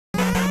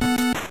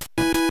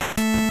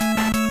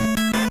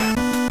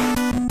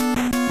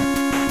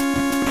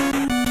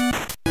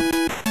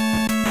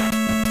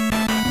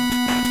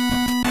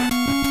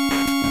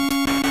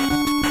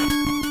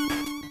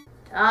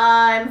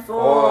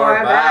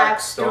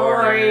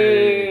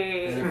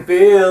backstory. It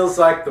feels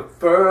like the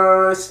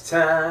first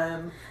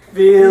time.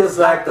 Feels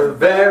like the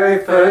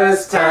very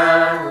first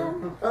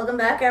time. Welcome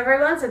back,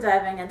 everyone, to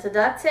Diving Into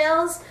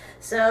DuckTales.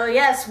 So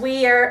yes,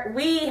 we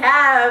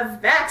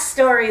have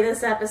backstory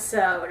this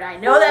episode. I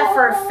know that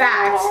for a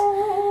fact.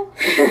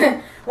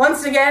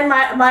 Once again,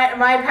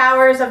 my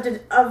powers of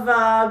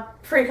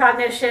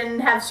precognition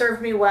have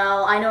served me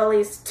well. I know at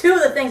least 2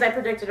 of the things I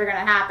predicted are going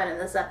to happen in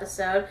this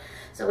episode.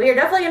 So we are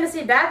definitely going to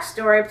see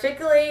backstory,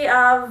 particularly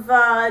of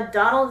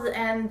Donald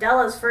and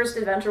Della's first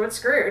adventure with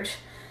Scrooge.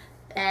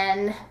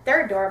 And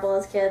they're adorable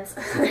as kids.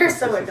 They're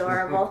so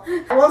adorable.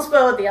 I won't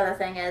spoil what the other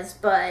thing is,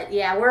 but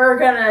yeah, we're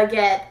gonna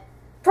get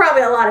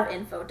probably a lot of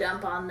info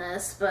dump on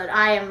this, but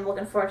I am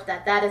looking forward to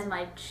that. That is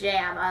my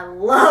jam. I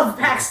love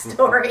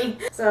backstory.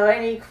 So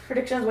any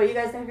predictions what you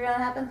guys think are gonna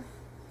happen?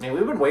 I mean,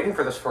 we've been waiting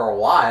for this for a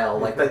while.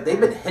 Like, they've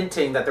been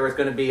hinting that there was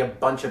going to be a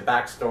bunch of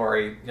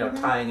backstory, you know,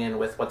 tying in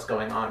with what's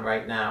going on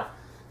right now.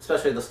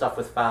 Especially the stuff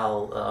with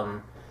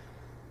Val.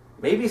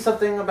 Maybe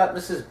something about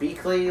Mrs.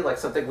 Beakley, like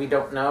something we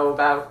don't know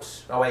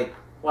about. Oh, wait.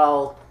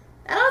 Well...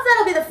 I don't know if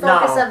that'll be the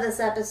focus of this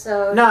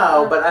episode.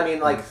 No, but I mean,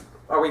 like,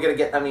 are we going to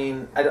get... I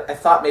mean, I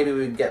thought maybe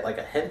we'd get, like,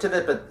 a hint of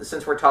it, but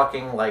since we're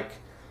talking, like,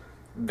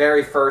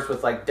 very first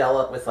with, like,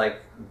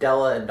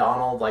 Della and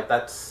Donald, like,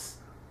 that's...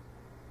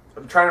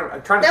 I'm trying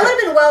to... That would have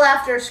been well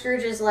after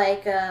Scrooge's,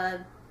 like,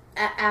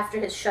 after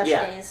his shush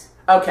days.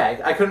 Okay,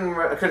 I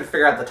couldn't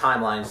figure out the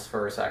timelines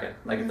for a second.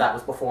 Like, if that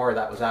was before or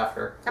that was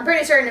after. I'm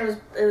pretty certain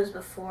it was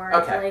before.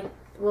 Okay. Like,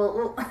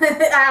 well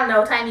I don't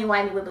know.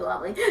 Timey-wimey would be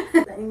lovely.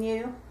 And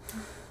you?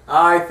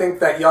 I think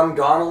that young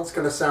Donald's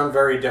going to sound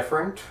very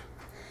different.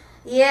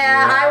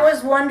 Yeah, I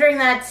was wondering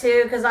that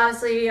too, because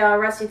obviously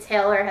Rusty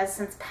Taylor has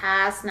since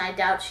passed, and I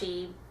doubt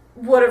she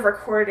would have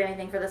recorded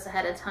anything for this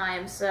ahead of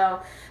time. So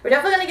we're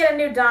definitely going to get a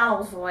new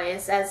Donald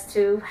voice. As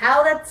to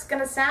how that's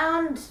going to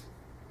sound,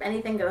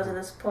 anything goes at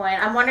this point.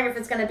 I'm wondering if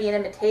it's going to be an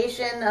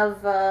imitation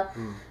of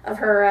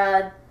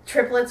her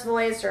triplets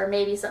voice, or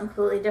maybe something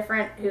completely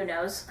different. Who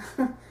knows?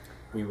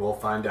 We will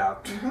find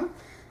out.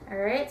 All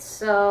right,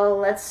 so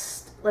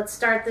let's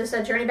start this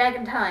journey back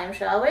in time,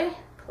 shall we?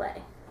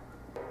 Play.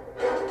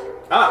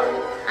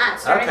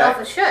 Starting off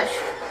with shush.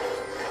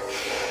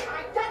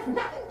 I've done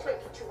nothing to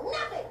you,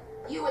 nothing.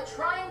 You were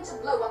trying to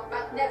blow up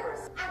Mount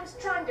Everest. I was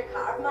trying to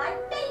carve my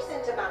face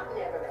into Mount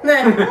Everest.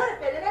 It would have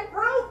been an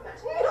improvement.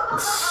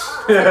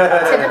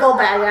 Typical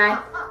bad guy.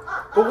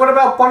 But what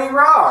about Bunny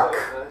Rock?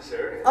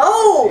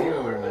 Oh!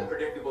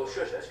 Unpredictable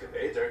shush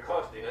escapades are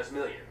costing us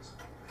millions.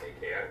 A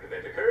chaotic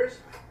event occurs.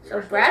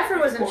 So Bradford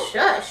was in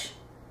Shush.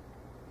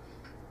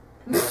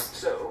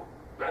 So,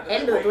 rather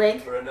And than wait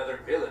Bootleg. for another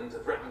villain to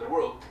threaten the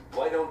world,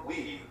 why don't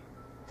we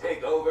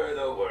take over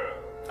the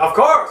world? Of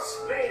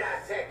course! Wait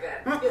a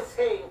second. You're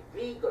saying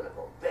we gonna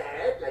go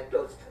bad like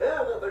those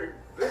terrible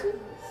villains?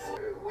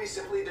 We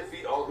simply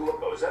defeat all who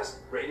oppose us,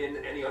 rein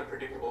in any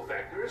unpredictable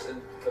factors,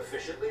 and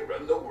efficiently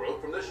run the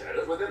world from the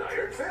shadows with an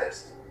iron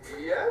fist.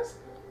 Yes?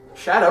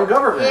 Shadow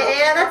government.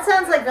 Yeah, that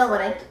sounds like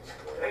villainy.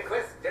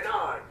 Request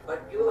denied.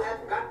 But you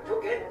have got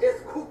to get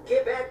this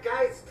kooky bad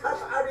guy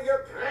stuff out of your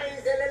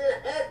crazy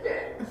little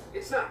head.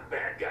 It's not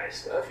bad guy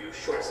stuff, you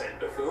short-sighted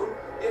buffoon.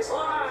 It's...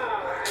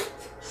 Alright.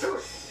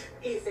 Shush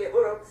is a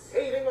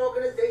world-saving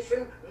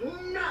organization,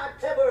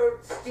 not a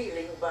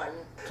world-stealing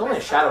one. It's only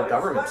shadow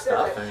government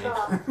stuff, I mean.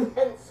 What does a sharp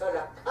pencil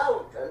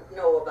accountant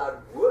know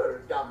about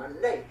world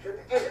domination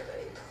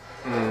anyway?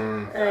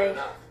 Hey.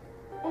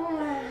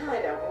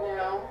 I don't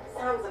know.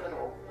 Sounds a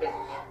little...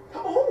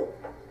 Oh!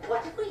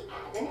 What if we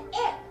add an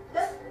F?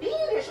 The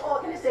Fiendish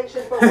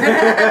Organization for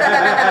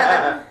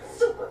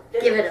Super.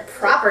 Give it a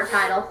proper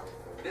title.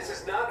 This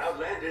is not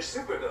outlandish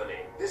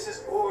supervillainy. This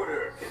is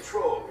order,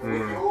 control.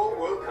 With your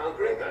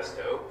world-conquering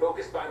gusto,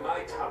 focused by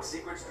my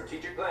top-secret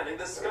strategic planning,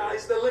 the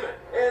sky's the limit.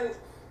 And...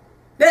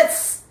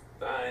 That's...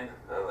 Fine,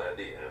 I'll add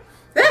the F.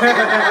 It's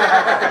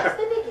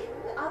the beginning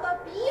of a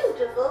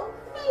beautiful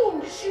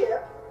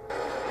fiendship.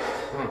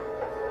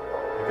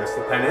 I guess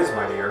the pen is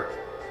mightier.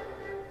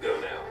 Go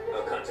now.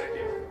 I'll contact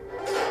you.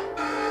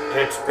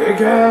 It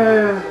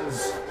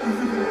begins!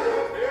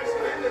 There's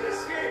been an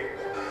escape.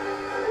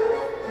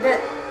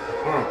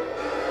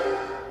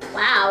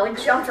 Wow, we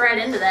jumped right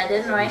into that,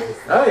 didn't we?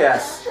 Oh,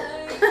 yes.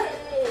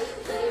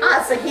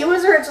 So he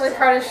was originally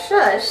part of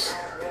Shush.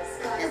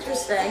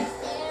 Interesting.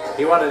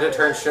 He wanted to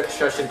turn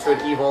Shush into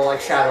an evil,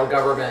 like, shadow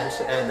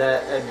government, and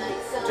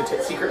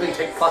to secretly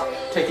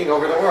taking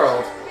over the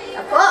world.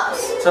 Of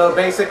course. So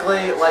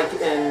basically, like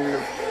in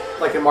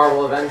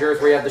Marvel Avengers,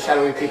 where you have the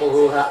shadowy people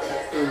who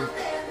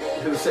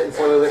sit in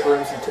toilet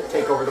rooms and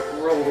take over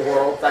rule the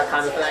world, that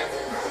kind of thing.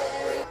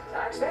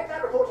 I expect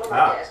that report on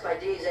my desk by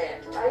day's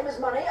end. Time is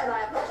money, and I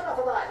have not enough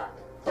of either.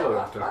 Hello,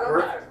 Doctor.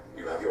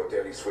 You have your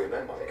daily swim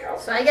and money count.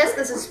 So I guess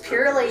this is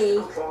purely...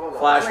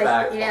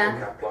 Flashback. Like,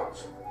 yeah.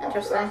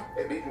 Interesting.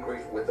 A meet and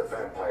greet with the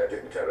vampire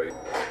dignitary.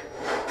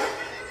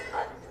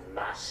 A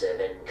massive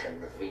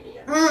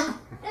inconvenience.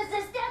 Is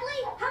this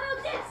deadly? How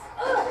about this?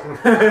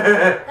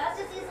 That's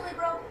just easily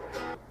broken.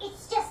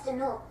 It's just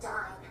an old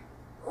dime.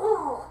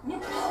 Ooh, new.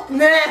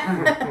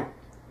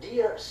 The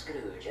Dear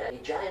Scrooge, a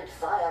giant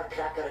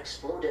firecracker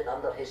exploded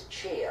under his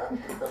chair.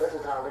 The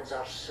little darlings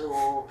are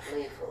so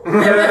playful.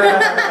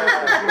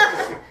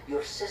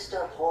 Your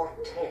sister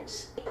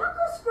Hortense.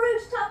 Uncle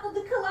Scrooge toppled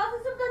the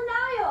Colossus of the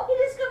Nile. He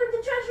discovered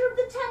the treasure of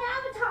the 10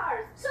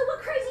 avatars. So what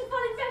crazy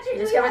fun adventure You do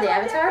we discovered have the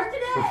out Avatar? there for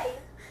today?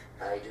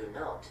 I do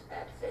not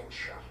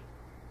adventure.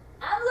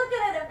 I'm looking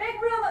at a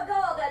big room of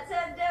gold that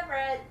says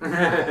different.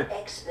 My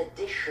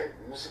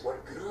expeditions were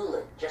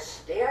grueling.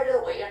 Just stare it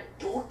away and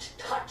don't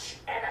touch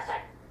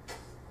anything.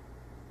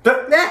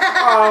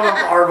 Oh, the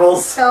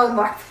marbles. So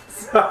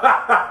marvelous. To be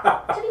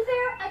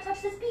fair, I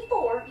touched this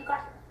before you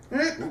got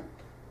here.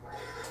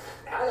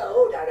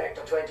 Hello,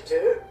 Director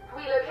 22.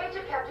 We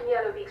located Captain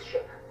Yellowbeak's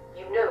ship.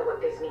 You know what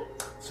this means.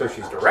 So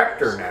she's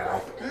director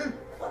now.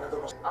 One of the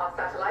most... Our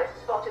satellite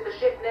spotted the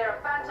ship near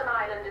a phantom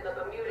island in the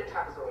Bermuda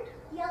trapezoid.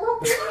 Yellow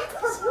Beak,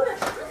 Bermuda.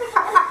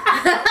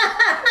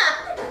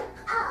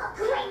 Ah,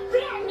 great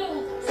band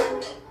names.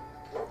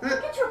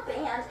 Forget your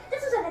band.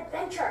 This is an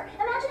adventure.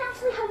 Imagine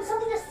actually having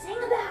something to sing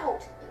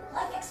about.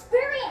 Life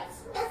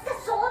experience. That's the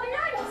soul of an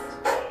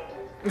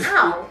artist.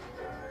 Ow.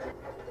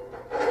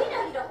 We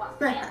know you don't want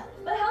family,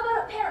 but how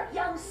about a pair of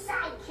young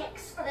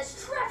sidekicks for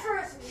this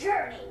treacherous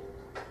journey?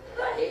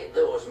 I hate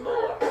those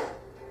more.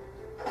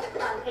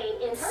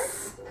 Unpaid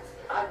interns?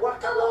 I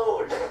work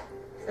alone.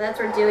 So that's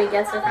where Dewey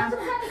gets it How from.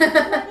 about some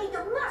heavy? I need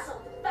the muscle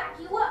to back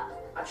you up.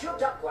 I'm sure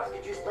Duckworth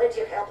could use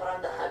plenty of help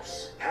around the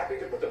house. Happy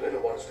to put the little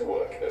ones to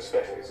work,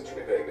 especially since you'll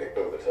be paying me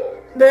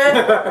overtime.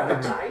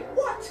 Time?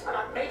 What? Am I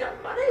made of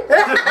money?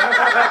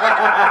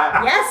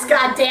 Yes,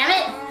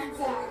 goddammit!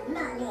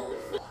 Money.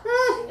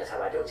 Seeing as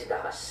how I don't seem to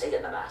have a say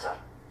in the matter.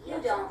 You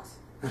don't.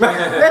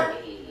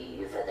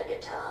 Leave the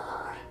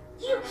guitar.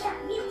 You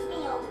can't mute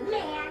me, old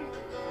man.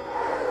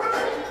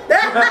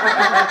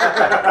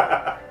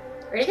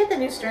 Where'd you get the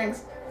new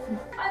strings?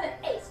 I'm an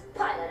ace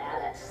pilot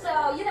at it,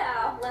 so, you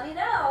know, let me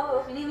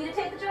know if you need me to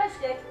take the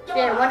joystick.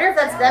 Yeah, I wonder if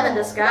that's them in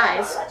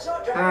disguise. Let's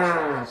not drive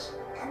us.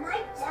 Am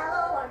I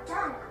Dello or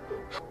Donna?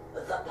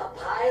 The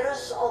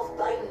Papyrus of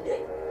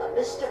Binding, a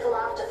mystical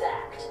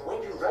artifact.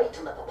 When you write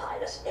on the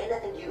papyrus,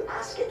 anything you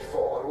ask it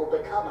for will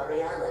become a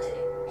reality.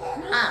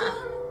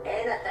 Ah.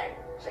 Anything.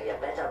 So you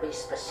better be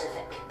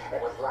specific.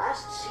 It was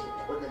last seen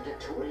when the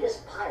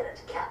notorious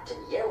pirate Captain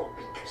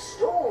Yellowbeak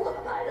stole the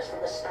papyrus from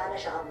the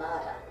Spanish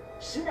Armada.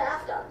 Soon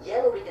after,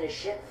 Yellowbeak and his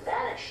ship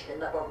vanished in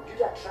the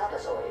Bermuda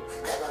trapezoid,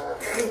 never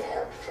to be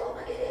heard from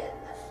again.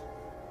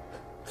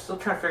 Still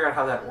trying to figure out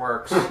how that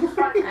works.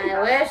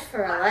 I wish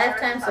for a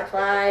lifetime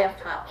supply of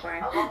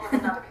popcorn.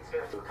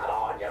 Come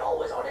on, you're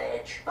always on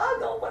edge. I'm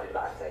not worried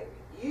about a thing.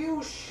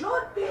 You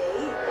should be.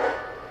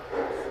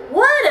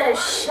 What a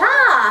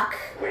shock!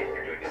 Wait,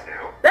 you're doing this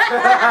now?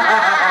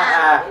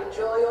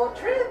 Enjoy your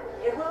trip.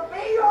 It will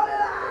be your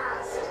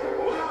last.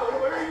 Hold on,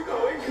 where are you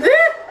going?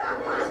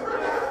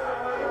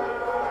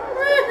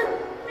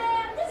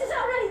 Man, this is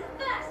already the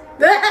best.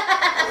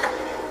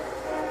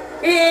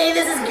 Hey,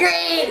 this is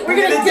great! We're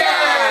gonna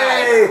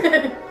die!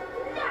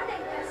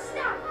 Nothing can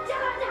stop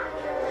Donna.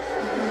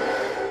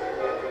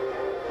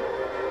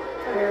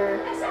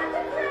 Except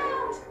the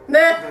ground.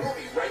 We'll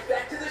be right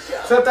back to the show.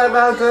 Except that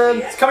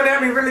mountain. It's coming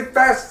at me really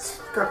fast.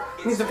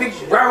 It needs a big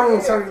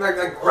round, something like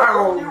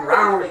round.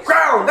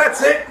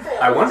 That's it.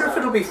 I wonder if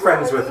it'll be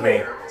friends with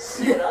me.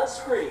 See it on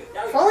screen.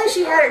 Now If only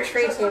she had her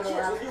tray table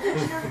up.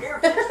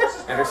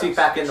 And her seat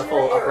back in the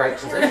full upright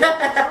position.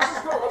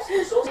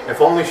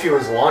 If only she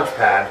was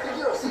Launchpad.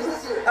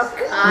 Oh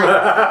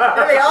god.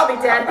 Then they all be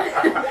dead.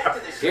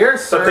 Dear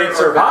sir, But they'd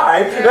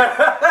survive.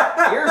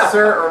 Dear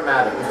sir or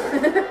madam.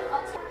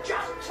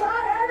 just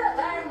try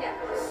anything.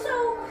 So,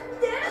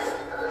 this?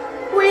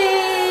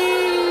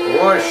 Whee!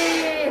 Whoosh.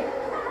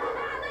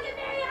 Look at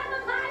me, I'm a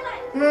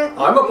pilot.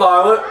 I'm a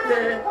pilot.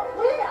 But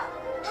where?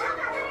 How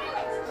about the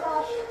aliens?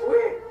 Gosh, we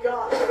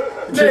got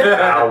it.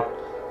 Ow.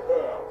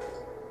 Well,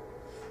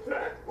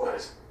 that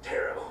was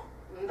terrible.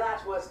 That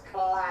was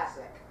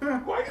classic.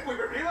 Why did we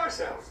reveal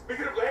ourselves? We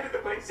could have landed the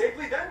plane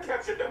safely, then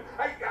captured them.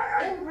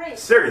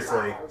 Embrace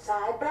Seriously. the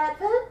side,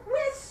 Bradford.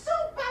 We're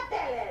super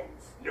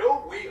villains.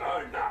 No, we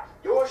are not.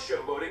 Your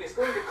showboating is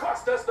going to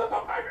cost us the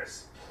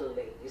papyrus.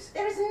 Please.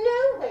 There is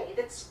no way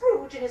that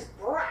Scrooge and his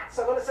brats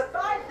are going to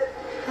survive the...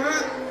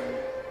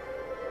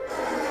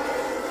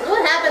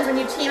 What happens when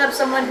you team up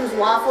someone who's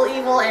waffle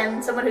evil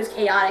and someone who's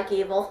chaotic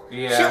evil?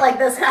 Yeah. Shit like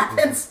this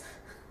happens.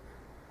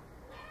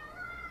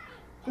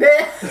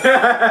 Let's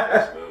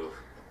move.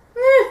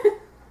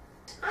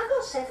 I've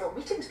got several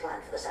meetings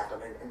planned for this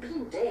afternoon, and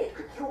being dead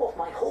could throw off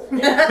my whole day.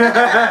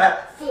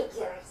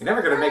 Figures. You're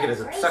never going to make it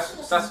as a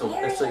successful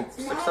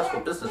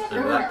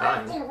businessman without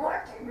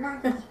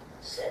dying.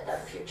 Said the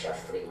future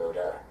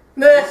freeloader.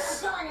 Gonna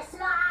smile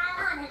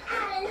on an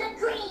island of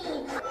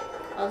green.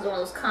 That was one of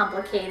those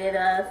complicated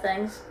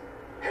things.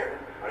 Heron,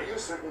 are you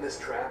certain this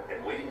trap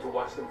and waiting to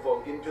watch them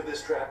fall into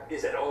this trap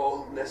is at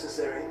all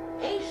necessary?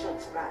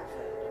 Patience,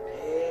 Bradford.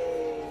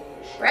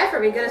 Patience.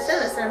 Bradford would be good at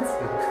citizens.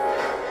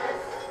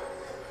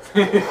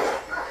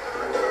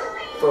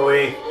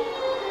 Boy.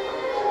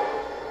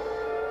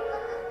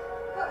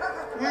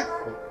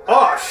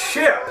 Oh,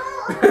 ship.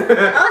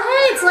 Oh,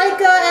 hey, it's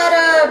like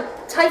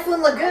at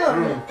Typhoon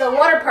Lagoon, the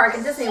water park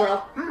in Disney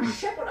World.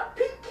 Ship on a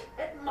peak.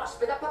 It must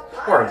be the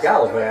papyrus. Or a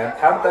Gallivant.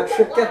 How did that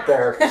ship get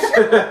there?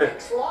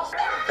 It's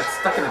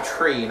stuck in a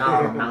tree,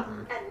 not on a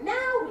mountain. And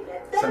now we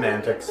let them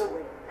Semantics. lead the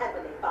way. And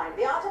when they find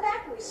the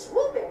artifact, we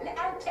swoop in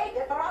and take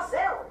it for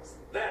ourselves.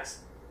 That's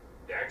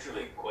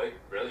actually quite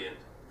brilliant.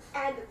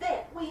 And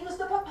then we use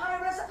the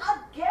papyrus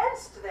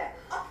against them.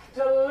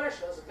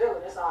 Delicious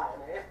villainous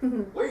irony.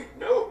 Wait,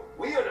 no.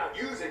 We are not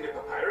using the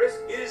papyrus.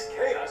 It is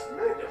chaos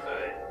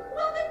magnified.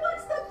 Well, then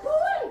what's the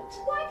point?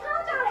 Why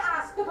can't I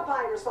ask the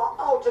papyrus for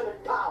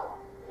ultimate power?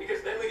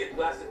 Because then we get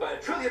blasted by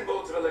 1 trillion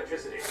volts of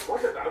electricity.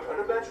 What about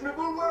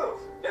unimaginable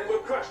wealth? Then we're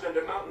crushed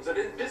under mountains of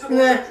invisible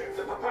pressure.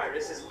 The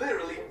papyrus is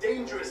literally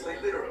dangerously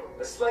literal.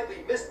 A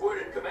slightly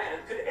misworded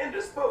command could end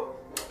us both.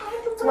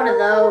 It's one of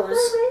those.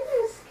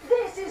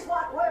 This is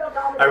what world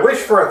I wish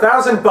for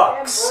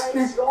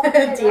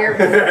 $1,000. Dear.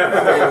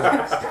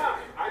 It's time.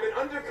 I'm an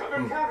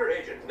undercover counter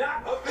agent,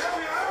 not a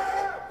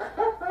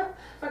failure.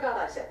 Forgot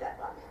I said that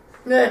one.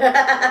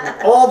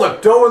 All the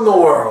dough in the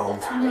world.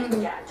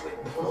 Began to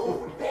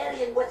implode,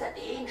 burying with it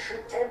the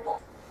ancient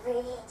temple.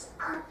 Rich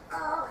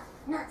uncle,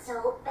 not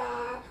so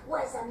bad,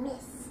 was a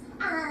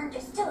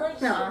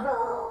misunderstood No.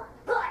 hero.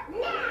 But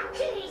now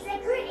he's a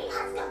gritty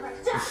husk of a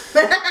duck.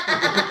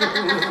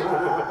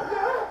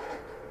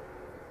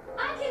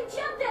 I can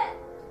jump it.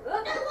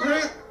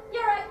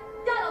 You're right,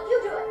 Donald, you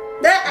do it.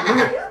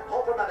 Here,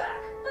 hop on my back.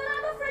 But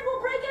I'm afraid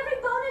we'll break every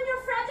bone in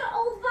your fragile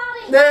old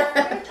body.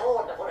 Wait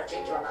on before I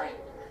change my mind.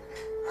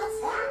 What's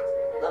that?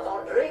 The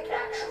Von Drake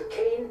Action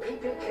Cane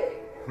PPK.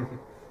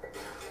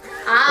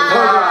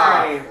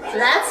 So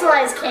that's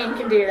why his cane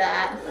can do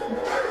that.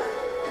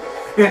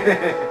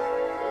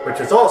 Which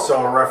is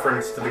also a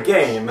reference to the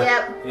game.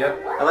 Yep.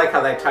 Yep. I like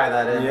how they tie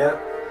that in. Yep.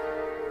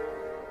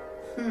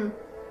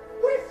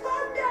 We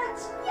found it!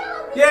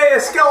 Yay, a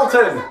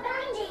skeleton!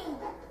 Binding.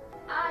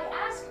 I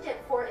asked it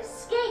for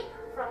escape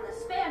from the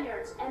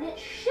Spaniards, and it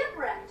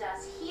shipwrecked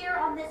us here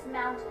on this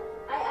mountain.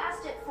 I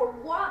asked it for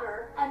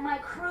water, and my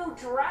crew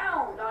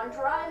drowned on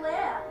dry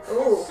land.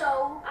 Ooh.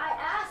 So I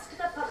asked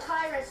the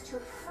papyrus to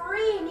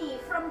free me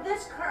from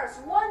this curse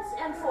once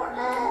and for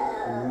all.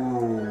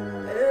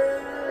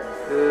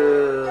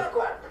 Quick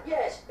one.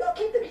 Yes, I'll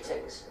keep the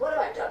meetings. What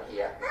have I done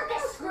here? Okay,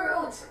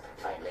 Scrooge.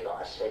 Finally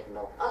got a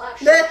signal. I'll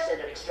actually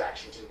send an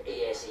extraction team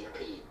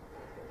ASAP.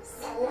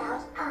 Sell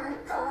out,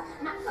 uncle.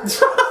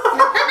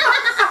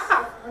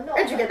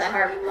 Where'd you get that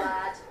harp?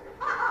 Lad.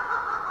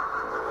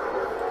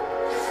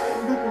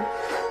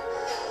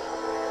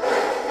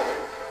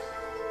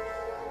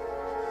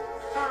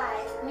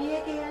 Hi, me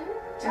again.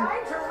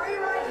 Time to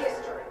rewrite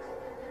history.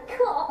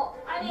 Cool.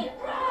 I mean,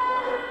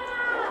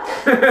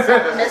 Is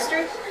that a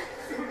mystery?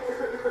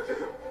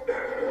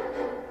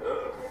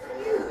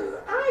 You,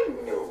 I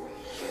know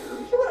you.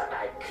 You were at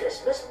my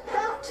Christmas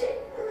party.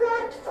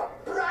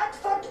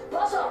 Bradford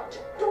Buzzard.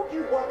 Don't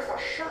you work for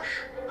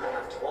Shush? I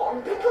have to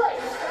warn Big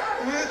Life.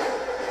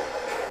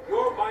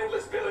 Your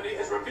mindless villainy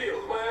has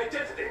revealed my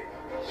identity.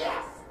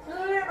 Yes.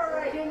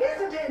 Liberating,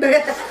 isn't it?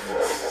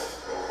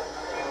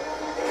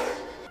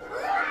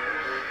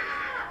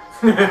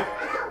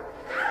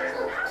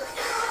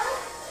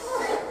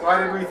 Why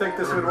did we think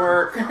this would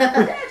work?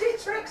 Dirty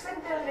tricks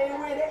and villainy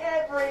win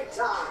every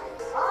time.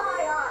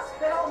 I ask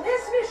that on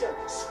this mission,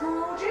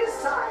 Scrooge's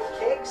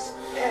sidekicks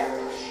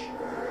perish.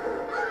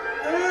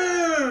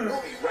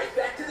 We'll be right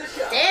back to the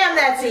show. Damn,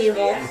 that's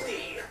evil.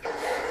 PSD.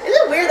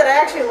 Isn't it weird that I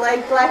actually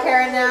like Black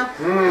Heron now?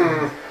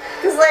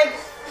 Because, like,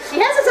 she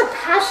has such a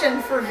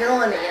passion for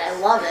villainy, and I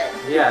love it.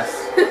 Yes.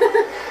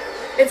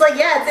 It's like,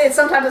 yeah, it's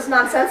sometimes it's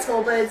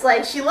nonsensical, but it's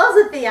like, she loves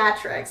the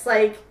theatrics.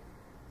 Like,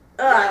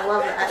 I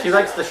love that. She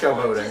likes the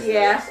showboating.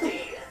 Yeah.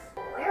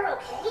 We're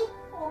okay.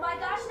 oh my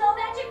gosh, no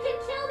magic can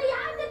kill me.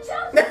 I'm the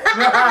chosen.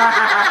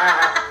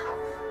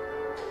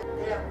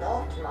 They're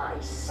not my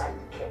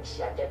sidekicks,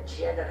 you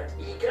degenerate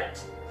egret.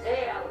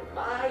 They're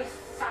my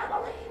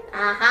family.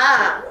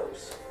 Aha.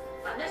 Heroes.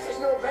 And this is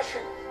no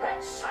mission,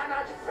 it's an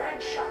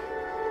adventure.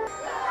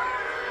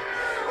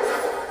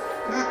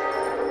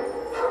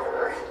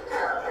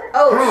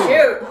 Oh,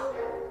 shoot.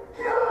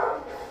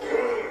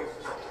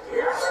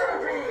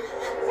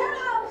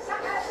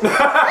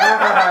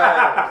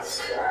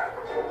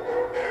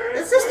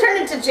 This just turned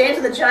into James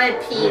and the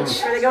Giant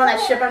Peach, where they go on that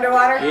ship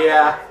underwater.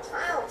 Yeah.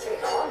 I'll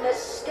take on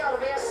this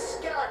scalvious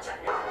skeleton.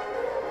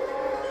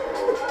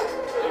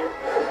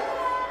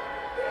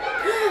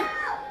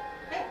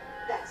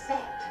 That's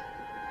it.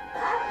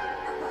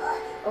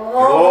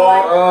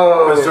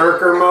 Oh,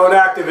 Berserker mode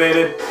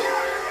activated.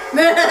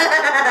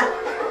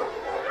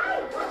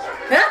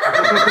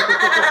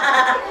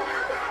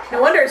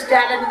 no wonder his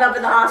dad ended up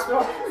in the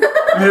hospital.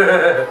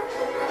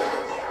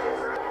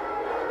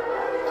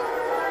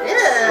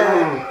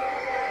 Ew.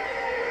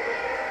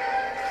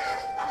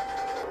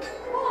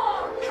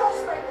 Oh,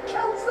 cosmic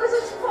kills, this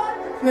is fun.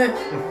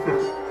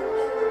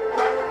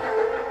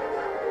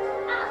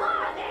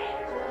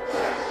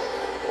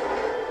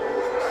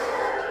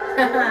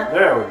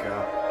 There we go.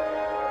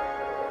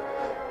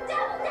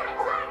 Double that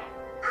planet.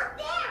 Up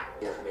there.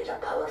 a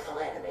powerful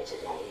enemy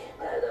today.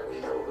 Now that we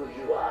know who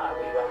you are,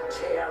 we will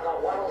tear the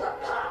world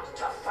apart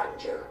to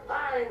find you.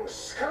 I'm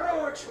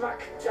Scrooge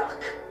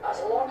McDuck. As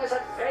long as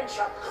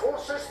adventure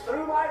courses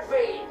through my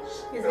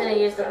veins. He's gonna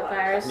use the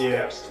papyrus.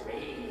 Yeah.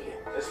 Me.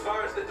 As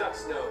far as the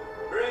ducks know,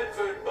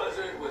 Bradford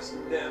Buzzard was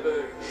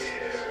never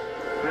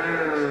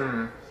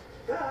here.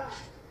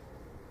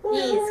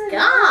 He's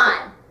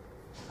gone.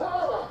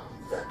 Oh,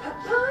 the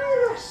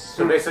papyrus.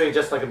 So basically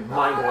just like a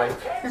mind wipe.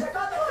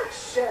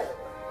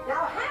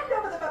 Now hand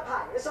over the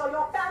papyrus or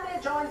your family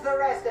joins the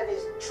rest of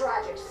his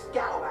tragic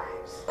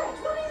scalawags.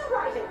 What are you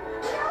writing?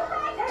 You're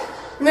writing!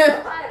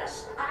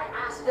 Papyrus, I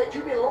ask that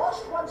you be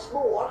lost once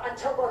more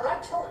until the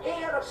rightful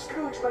heir of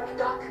Scrooge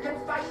McDuck can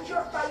find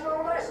your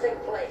final resting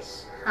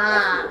place. If you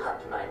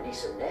hunt my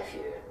niece and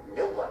nephew,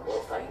 no one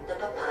will find the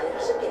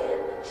papyrus again.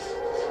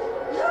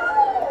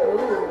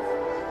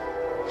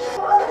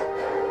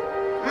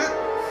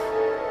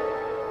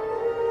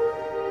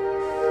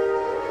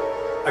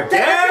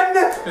 Again?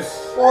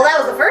 Well, that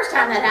was the first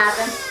time that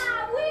happened.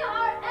 We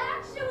are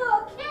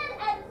actual kid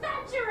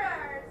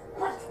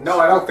adventurers! No,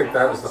 I don't think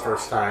that was the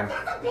first time.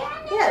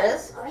 Yeah, it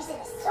is. Or is it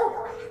a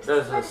solo act?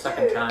 This is the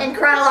second time. In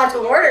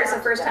chronological order, it's the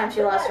first time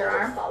she lost her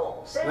arm.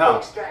 Send No. the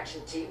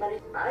extraction team,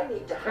 and I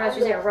need to Perhaps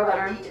she's a handle robot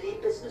my arm. day-to-day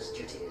business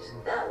duties.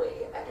 That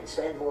way, I can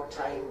spend more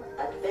time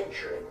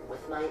adventuring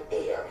with my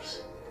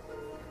heirs.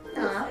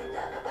 We'll find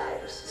that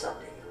papyrus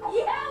someday. Yeah, we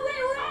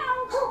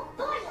will! Oh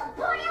boy, oh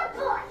boy, oh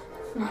boy!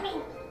 I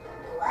mean,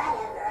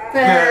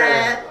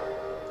 whatever.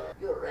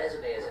 Your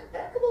resume is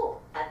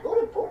impeccable, and more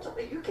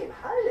importantly, you came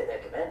highly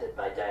recommended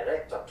by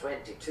Director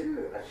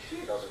 22, and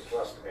she doesn't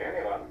trust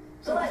anyone.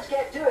 So let's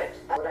get to it.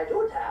 What I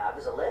don't have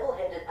is a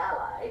level-headed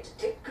ally to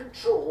take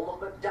control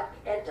of McDuck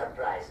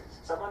Enterprises.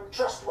 Someone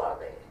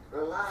trustworthy,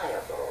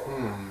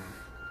 reliable.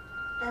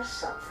 There's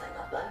something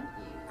about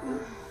you.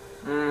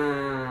 I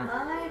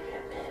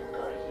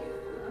remember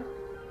you.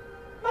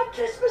 My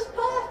Christmas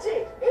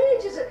party,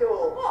 ages ago.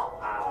 Oh,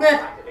 wow,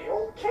 back to the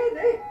old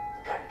Kenny.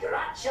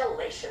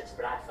 Congratulations,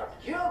 Bradford.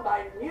 You're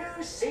my new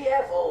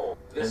CFO.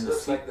 This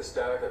looks like the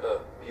start of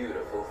a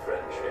beautiful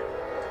friendship.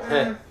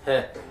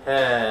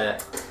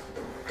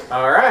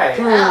 Alright.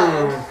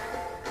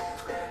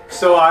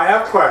 So I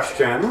have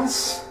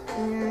questions.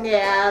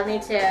 Yeah, me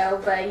too,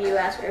 but you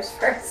ask yours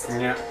first.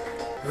 Yeah.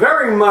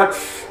 Very much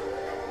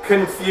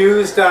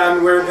confused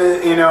on where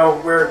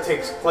where it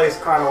takes place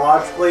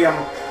chronologically.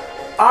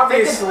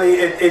 Obviously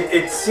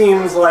it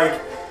seems like,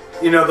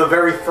 the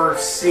very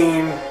first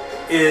scene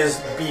is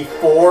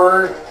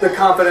before the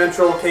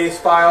confidential case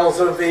files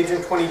of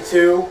Agent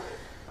 22,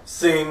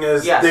 seeing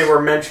as they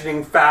were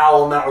mentioning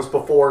Fowl, and that was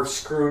before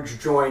Scrooge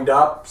joined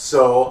up,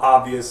 so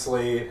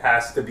obviously it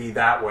has to be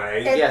that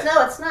way.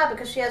 No, it's not,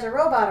 because she has a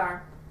robot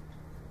arm.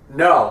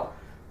 No,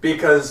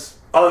 because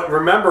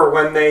remember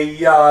when they,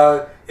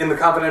 in the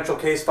confidential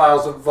case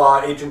files of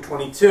Agent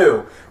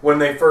 22, when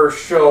they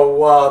first show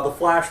the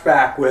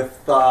flashback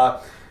with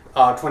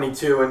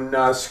 22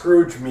 and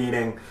Scrooge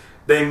meeting,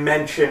 they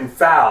mention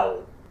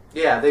Fowl.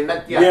 Yeah, they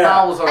meant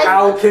Fowl was already.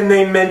 How can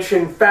they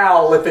mention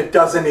Fowl if it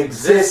doesn't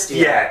exist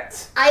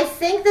yet? I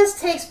think this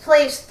takes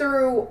place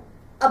through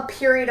a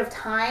period of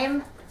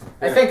time.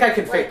 I think I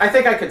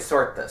could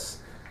sort this.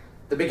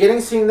 The beginning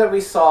scene that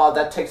we saw,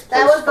 that takes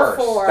place That was first.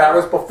 before. That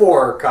was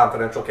before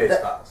confidential case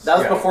files. That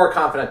was before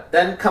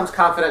Then comes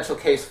confidential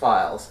case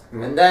files,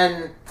 and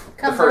then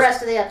comes the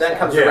rest of the episode. Then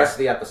comes the rest of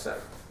the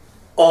episode.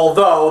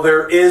 Although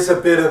there is a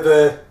bit of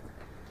a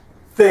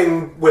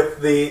thing with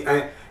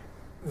the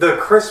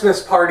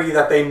Christmas party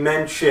that they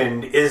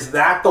mentioned. Is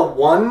that the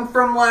one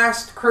from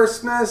last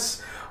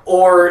Christmas,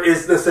 or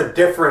is this a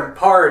different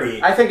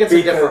party? I think it's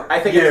a different. I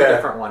think it's a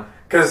different one.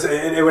 Because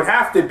it would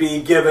have to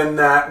be, given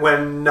that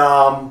when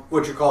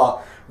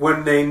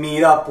when they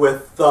meet up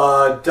with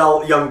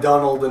young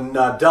Donald and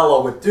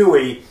Della with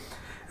Dewey,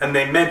 and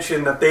they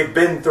mention that they've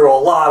been through a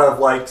lot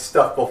of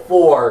stuff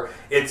before.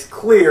 It's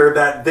clear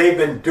that they've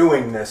been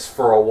doing this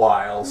for a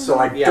while. So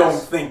I don't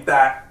think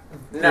that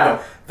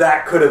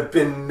that could have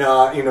been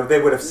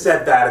they would have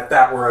said that if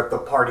that were at the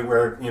party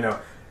where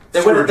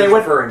they would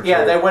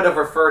have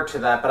referred to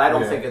that, but I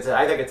don't think it's.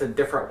 I think it's a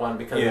different one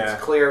because it's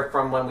clear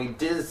from when we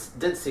did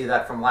see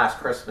that from last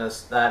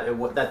Christmas that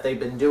that they've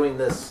been doing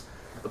the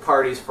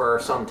parties for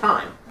some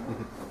time.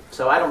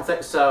 So I don't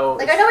think so.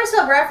 I know we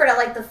saw Bradford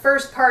at the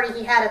first party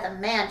he had at the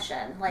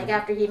mansion,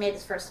 after he made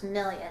his first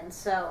million.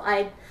 So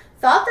I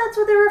thought that's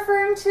what they were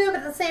referring to,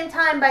 but at the same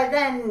time, by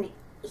then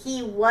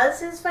he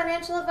was his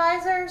financial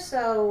advisor.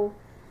 So.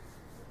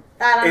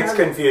 It's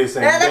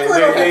confusing.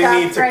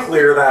 They need to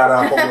clear that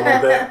up a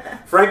little bit.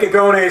 Frank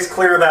Agones,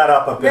 clear that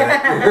up a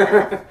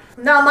bit.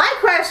 Now, my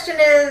question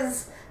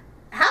is,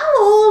 how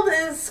old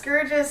is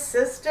Scrooge's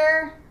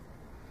sister?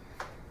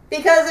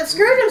 Because if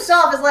Scrooge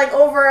himself is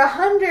over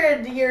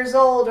 100 years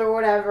old or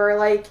whatever,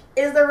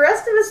 is the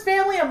rest of his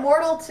family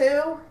immortal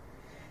too?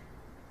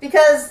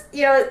 Because,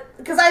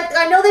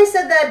 I know they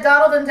said that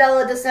Donald and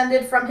Della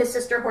descended from his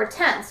sister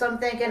Hortense, so I'm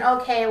thinking,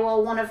 okay,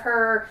 well, one of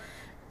her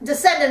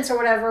descendants or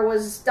whatever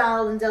was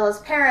Donald and Della's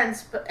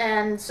parents,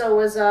 and so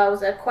was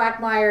a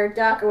Quagmire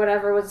duck or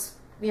whatever was,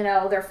 you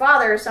know, their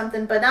father or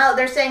something. But now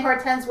they're saying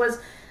Hortense was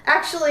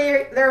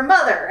actually their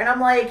mother, and I'm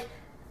like,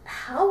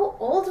 how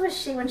old was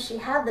she when she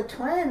had the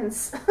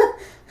twins?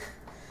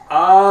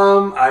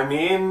 I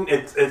mean,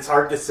 it's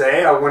hard to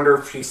say. I wonder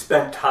if she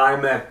spent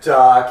time at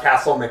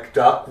Castle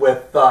McDuck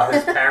with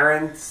his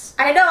parents.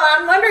 I know.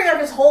 I'm wondering if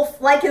his whole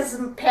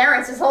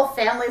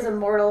family's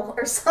immortal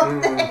or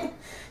something.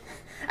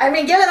 I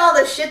mean, given all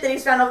the shit that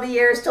he's found over the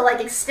years to,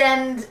 like,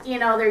 extend, you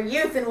know, their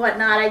youth and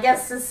whatnot, I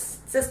guess his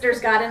sisters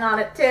got in on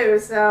it too,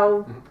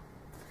 so...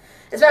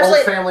 Especially...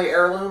 Old family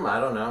heirloom? I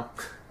don't know.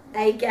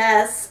 I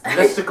guess.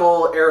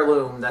 Mystical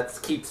heirloom that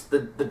keeps the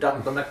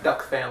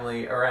McDuck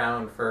family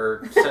around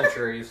for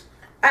centuries.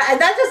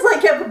 That just,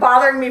 like, kept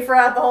bothering me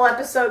throughout the whole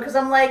episode, because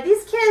I'm like,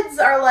 these kids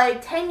are,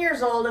 like, 10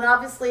 years old, and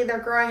obviously they're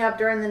growing up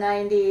during the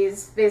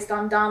 90s, based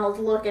on Donald's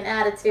look and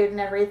attitude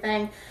and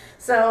everything,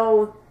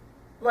 so,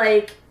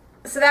 like...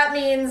 So that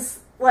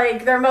means,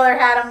 like, their mother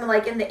had him,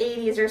 like, in the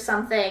 80s or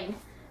something,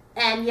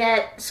 and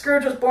yet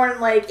Scrooge was born in,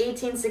 like,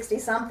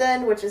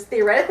 1860-something, which is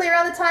theoretically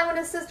around the time when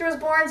his sister was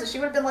born, so she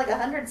would have been, like,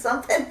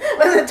 100-something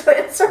when the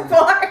twins were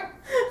born.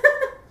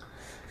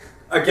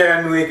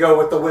 Again, we go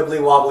with the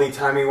wibbly-wobbly,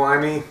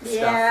 timey-wimey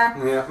Yeah.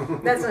 stuff. Yeah.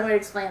 That's one way to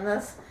explain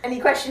this. Any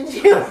questions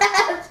you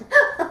had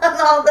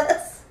on all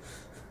this?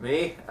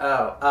 Me?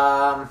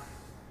 Oh,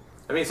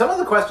 I mean, some of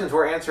the questions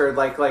were answered,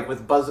 like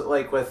with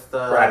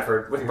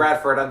Bradford. With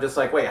Bradford, I'm just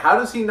like, wait, how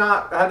does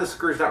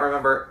Scrooge not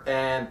remember?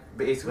 And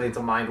basically, it's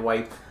a mind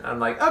wipe. I'm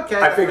like, okay.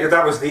 I figured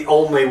that was the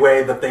only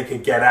way that they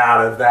could get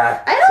out of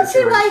that I don't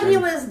see why situation. he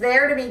was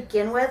there to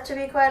begin with, to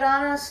be quite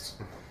honest.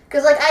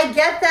 Because, like, I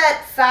get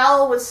that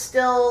Fowl was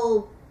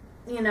still,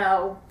 you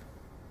know...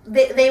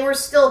 They were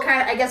still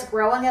kind of, I guess,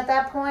 growing at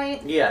that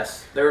point.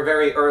 Yes, they were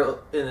very early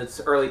in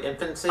its early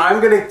infancy. I'm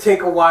going to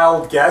take a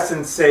wild guess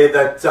and say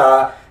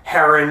that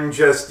Heron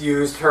just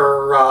used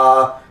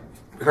her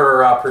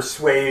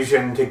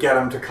persuasion to get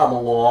him to come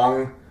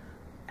along.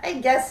 I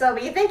guess so,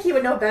 but you think he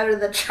would know better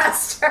than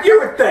trust her. You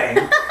would think.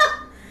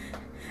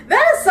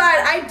 That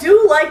aside, I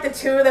do like the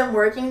two of them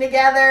working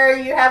together.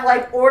 You have,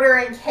 like, order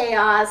and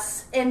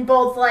chaos in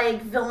both,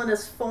 like,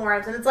 villainous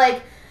forms. And it's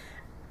like,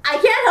 I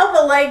can't help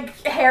but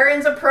like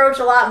Heron's approach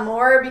a lot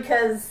more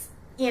because,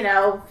 you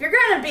know, if you're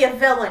going to be a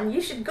villain, you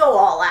should go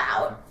all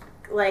out.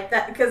 Like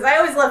that, because I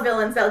always love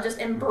villains that'll just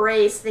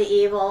embrace the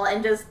evil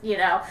and just, you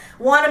know,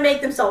 want to make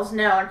themselves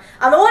known.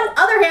 On the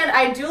other hand,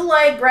 I do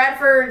like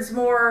Bradford's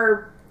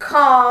more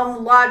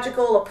calm,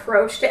 logical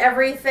approach to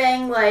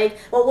everything. Like,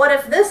 well, what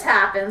if this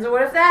happens? Or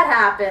what if that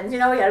happens? You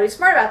know, we gotta be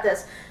smart about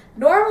this.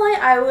 Normally,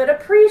 I would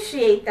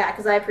appreciate that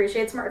because I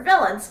appreciate smart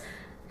villains.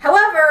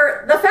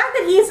 However, the fact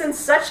that he's in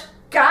such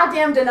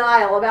goddamn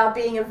denial about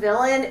being a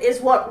villain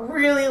is what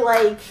really,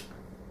 like,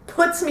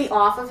 puts me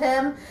off of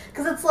him.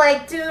 Because it's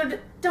like, dude,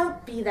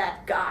 don't be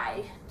that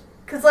guy.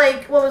 Because,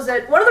 like, what was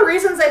it? One of the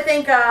reasons I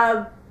think,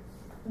 that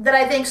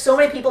I think so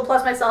many people,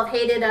 plus myself,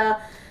 hated,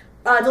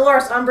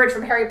 Dolores Umbridge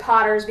from Harry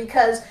Potter is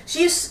because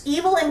she's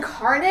evil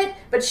incarnate,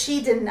 but she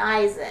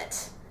denies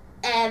it.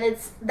 And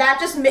that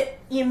just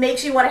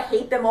makes you want to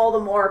hate them all the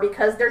more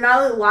because they're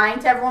not only lying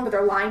to everyone, but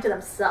they're lying to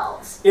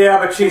themselves. Yeah,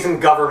 but she's in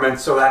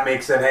government, so that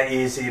makes it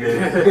easy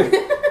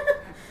to...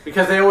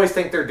 Because they always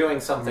think they're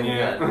doing something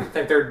good.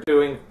 Think they're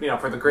doing, you know,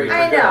 for the greater good.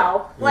 I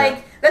know.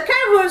 Like, that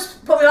kind of was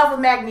put me off with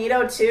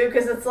Magneto, too,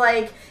 because it's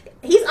like,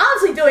 he's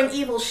obviously doing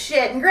evil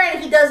shit, and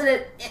granted, he does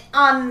it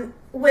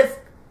with...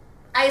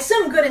 I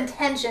assume good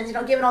intentions, you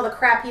know, given all the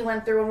crap he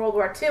went through in World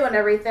War II and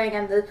everything,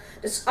 and the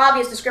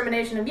obvious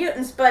discrimination of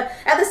mutants, but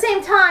at the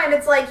same time,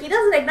 it's like, he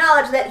doesn't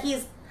acknowledge that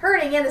he's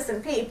hurting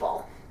innocent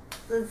people.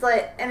 It's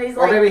like, and he's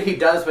like... Or maybe he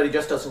does, but he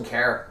just doesn't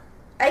care.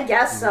 I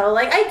guess so.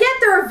 Like, I get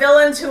there are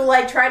villains who,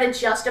 like, try to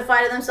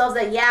justify to themselves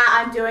that, yeah,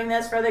 I'm doing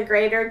this for the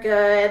greater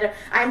good,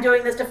 I'm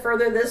doing this to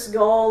further this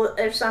goal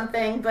or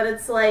something, but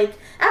it's like,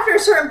 after a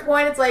certain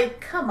point, it's like,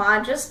 come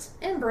on, just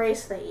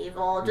embrace the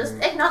evil, just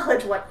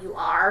acknowledge what you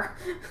are.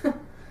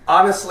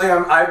 Honestly,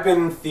 I've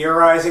been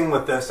theorizing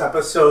with this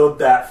episode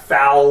that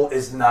Fowl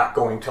is not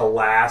going to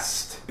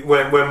last.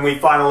 When we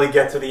finally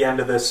get to the end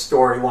of this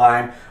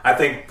storyline, I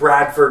think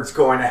Bradford's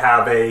going to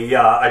have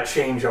a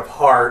change of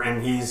heart,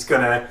 and he's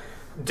going to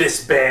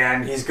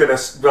disband. He's going to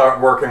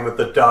start working with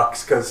the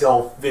Ducks because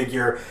he'll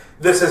figure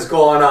this has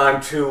gone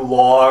on too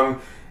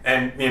long,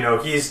 and, you know,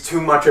 he's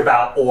too much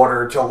about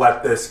order to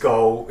let this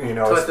go, you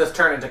know. To let this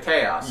turn into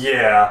chaos.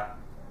 Yeah.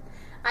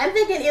 I'm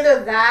thinking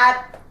either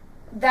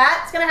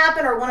that's going to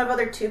happen or one of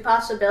other two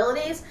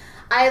possibilities.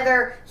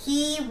 Either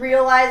he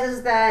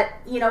realizes that,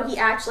 you know, he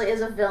actually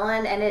is a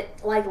villain and it,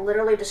 like,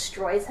 literally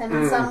destroys him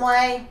in some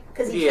way.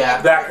 Because he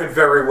can't. That could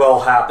very well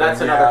happen. That's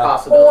another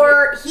possibility.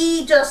 Or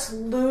he just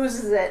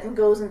loses it and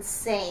goes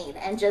insane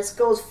and just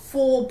goes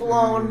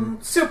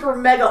full-blown super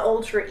mega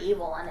ultra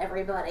evil on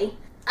everybody.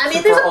 I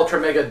mean, super ultra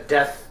mega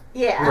death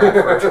Yeah. I mean,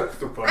 it's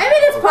possible he. Vulture. I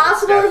mean, it's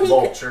possible it's possible he.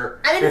 Vulture.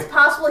 I mean, it's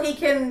possible he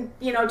can,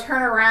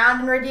 turn around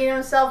and redeem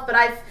himself. But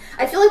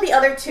I feel like the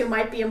other two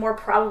might be a more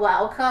probable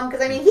outcome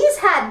because I mean, he's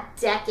had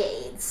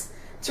decades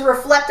to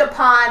reflect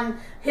upon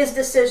his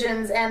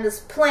decisions and this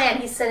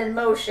plan he set in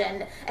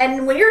motion.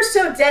 And when you're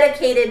so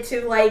dedicated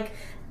to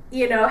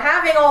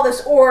having all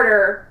this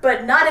order,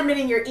 but not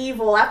admitting you're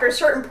evil, after a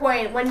certain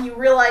point, when you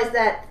realize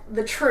that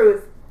the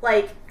truth.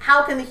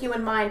 How can the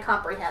human mind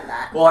comprehend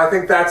that? Well, I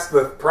think that's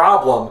the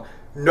problem.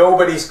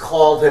 Nobody's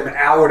called him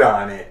out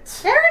on it.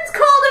 Parents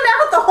called him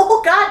out the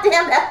whole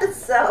goddamn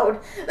episode.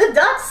 The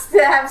Ducks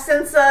have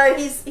since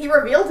he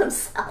revealed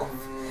himself.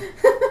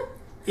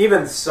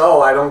 Even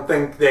so, I don't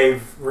think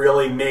they've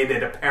really made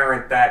it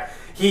apparent that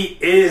he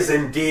is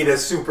indeed a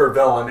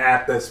supervillain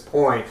at this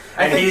point.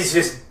 And he's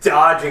just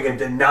dodging and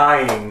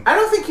denying. I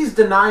don't think he's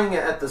denying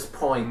it at this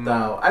point,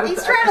 though.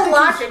 He's trying to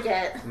logic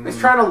it. He's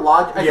trying to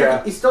logic. I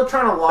think he's still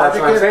trying to logic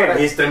it. That's what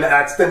I'm saying.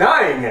 That's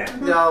denying it.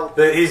 No,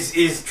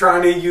 he's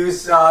trying to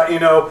use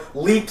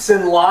leaps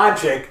in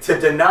logic to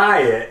deny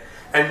it,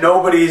 and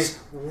nobody's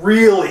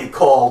really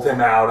called him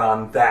out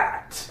on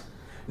that.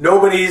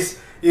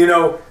 Nobody's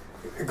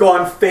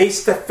gone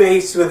face to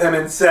face with him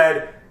and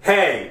said,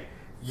 "Hey,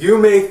 you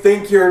may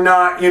think you're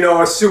not,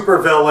 a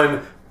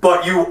supervillain,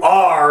 but you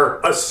are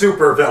a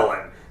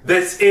supervillain.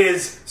 This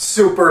is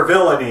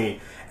supervillainy,"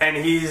 and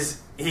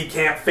he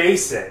can't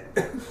face it.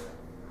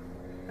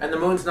 And the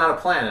moon's not a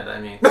planet,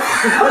 I mean.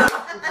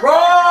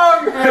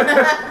 Wrong!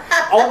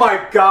 Oh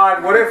my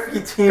god, what if he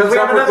teams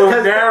up with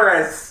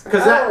Lunaris?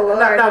 Because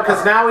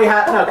now we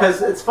have... No,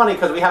 because it's funny,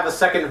 because we have a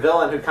second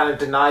villain who kind of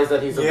denies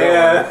that he's a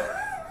villain.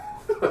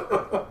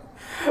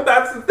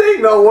 That's the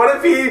thing, though. What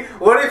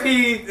if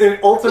he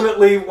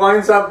ultimately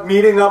winds up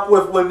meeting up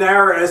with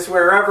Lunaris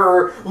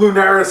wherever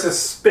Lunaris is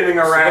spinning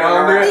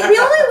around? The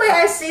only way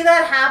I see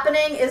that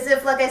happening is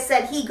if, like I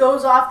said, he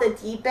goes off the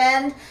deep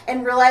end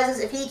and realizes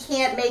if he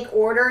can't make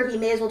order, he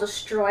may as well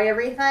destroy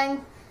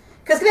everything.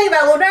 Because the thing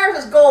about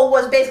Lunaris' goal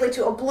was basically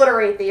to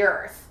obliterate the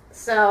Earth.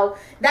 So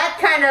that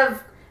kind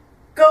of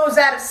goes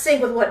out of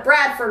sync with what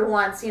Bradford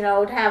wants, to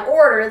have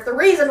order. It's the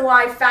reason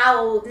why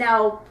Fowl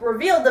now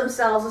revealed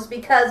themselves is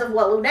because of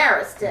what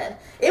Lunaris did.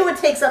 It would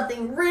take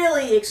something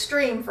really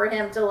extreme for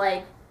him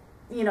to,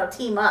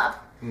 team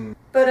up.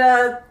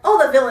 But,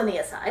 all the villainy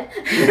aside.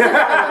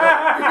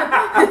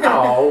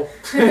 Oh.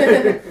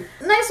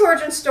 Nice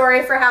origin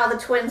story for how the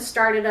twins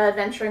started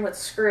adventuring with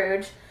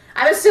Scrooge.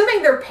 I'm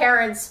assuming their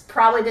parents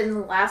probably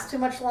didn't last too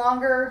much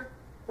longer,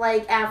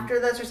 after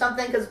this or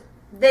something, because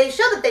they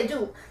show that they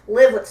do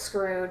live with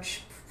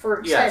Scrooge for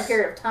an extended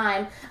period of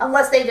time,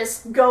 unless they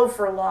just go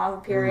for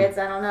long periods.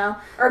 I don't know,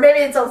 or maybe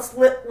it's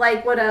with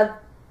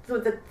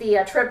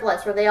the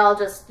triplets where they all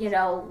just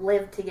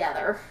live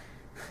together.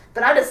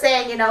 But I'm just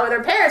saying,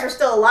 their parents are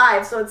still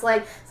alive, so it's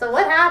so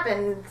what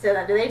happened to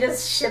them? Do they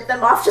just ship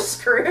them off to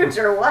Scrooge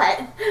or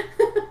what?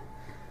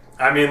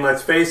 I mean,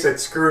 let's face it,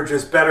 Scrooge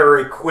is better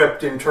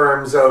equipped in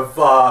terms of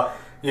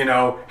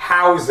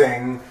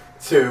housing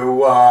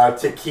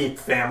to keep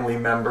family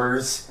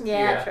members.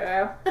 Yeah.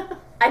 True.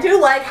 I do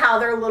like how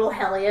they're little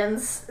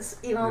hellions,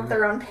 even with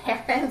their own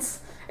parents.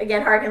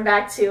 Again, harken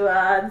back to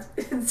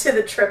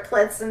the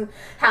triplets and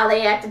how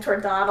they acted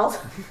toward Donald.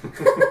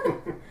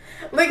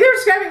 They're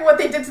describing what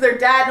they did to their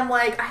dad, and I'm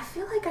like, I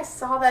feel like I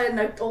saw that in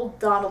an old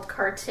Donald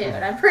cartoon.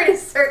 I'm pretty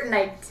certain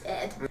I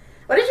did.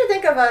 What did you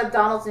think of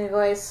Donald's new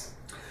voice?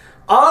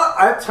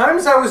 At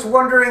times I was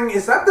wondering,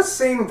 is that the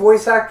same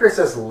voice actress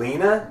as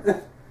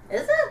Lena?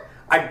 Is it?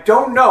 I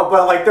don't know,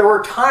 but there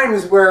were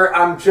times where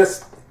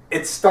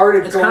it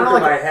started going through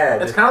my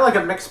head. It's kind of like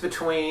a mix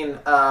between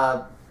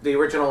the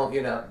original,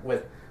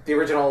 with the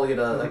original,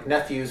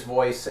 nephew's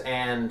voice,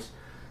 and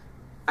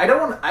I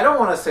don't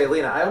want to say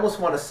Lena. I almost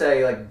want to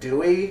say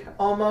Dewey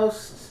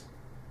almost,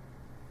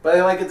 but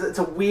it's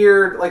a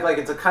weird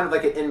it's a kind of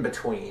an in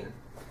between.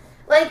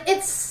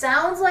 It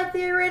sounds like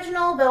the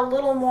original, but a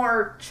little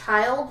more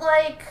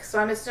childlike, so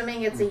I'm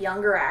assuming it's a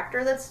younger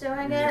actor that's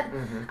doing it.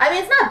 Mm-hmm. I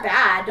mean, it's not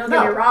bad, don't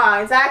get me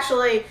wrong. It's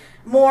actually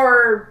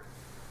more,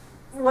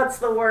 what's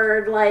the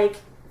word,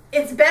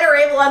 it's better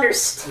able to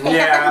understand.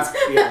 Yeah,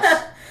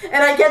 yes.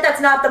 And I get that's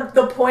not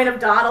the point of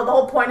Donald. The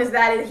whole point is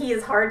that he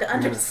is hard to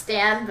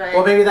understand, but...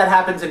 Well, maybe that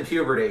happens in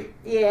puberty.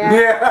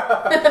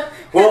 Yeah.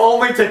 Well,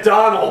 only to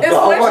Donald, His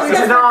voice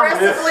gets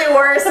progressively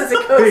worse as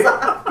it goes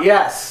on.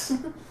 Yes.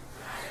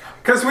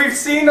 Because we've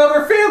seen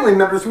other family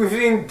members. We've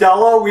seen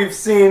Della, we've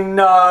seen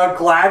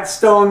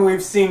Gladstone,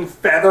 we've seen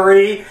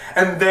Feathery,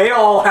 and they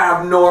all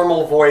have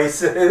normal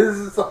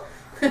voices.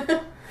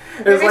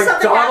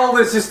 It's Donald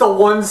is just the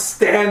one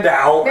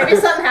standout. Maybe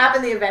something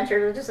happened in the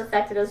adventure that just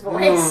affected his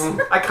voice.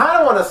 I kind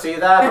of want to see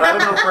that, but I don't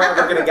know if we're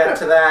ever going to get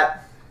to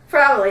that.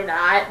 Probably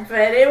not,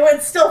 but it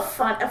was still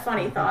a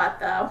funny thought,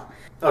 though.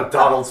 Oh,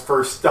 Donald's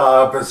first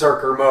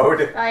berserker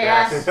mode. Oh,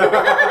 yes.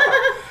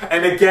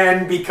 And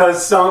again,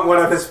 because one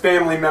of his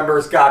family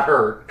members got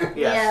hurt.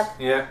 Yes.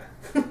 Yeah.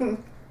 I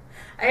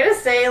gotta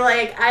say,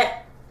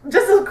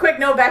 just a quick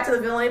note back to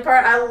the villainy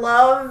part, I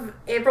love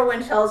April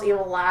Winchell's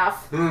evil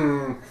laugh.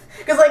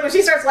 Because, like, when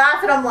she starts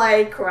laughing, I'm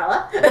like,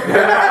 Cruella?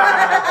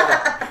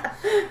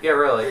 Yeah,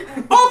 really.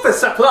 Office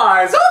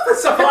supplies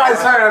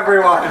for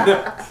everyone.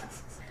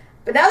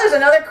 But now there's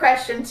another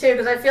question, too,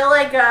 because I feel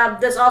like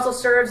this also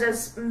serves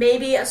as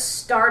maybe a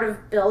start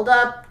of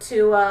build-up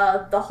to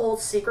the whole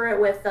secret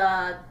with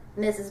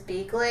Mrs.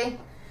 Beakley.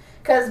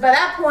 Because by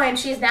that point,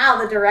 she's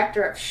now the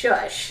director of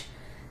Shush.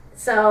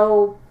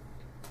 So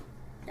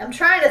I'm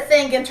trying to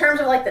think in terms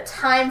of, like, the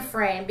time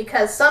frame,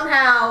 because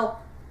somehow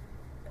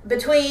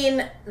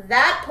between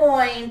that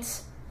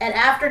point and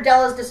after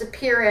Della's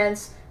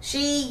disappearance,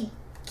 she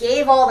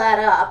gave all that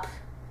up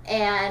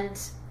and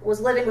was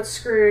living with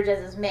Scrooge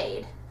as his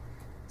maid.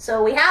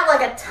 So we have,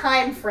 like, a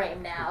time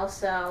frame now,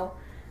 so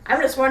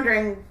I'm just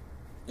wondering,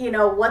 you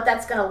know, what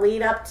that's going to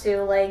lead up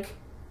to, like,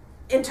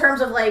 in terms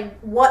of, like,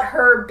 what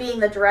her being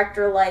the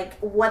director, like,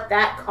 what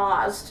that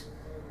caused.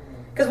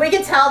 Because we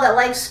can tell that,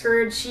 like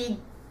Scrooge, she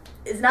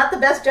is not the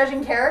best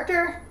judging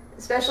character,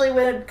 especially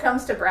when it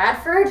comes to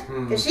Bradford.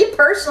 Because she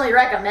personally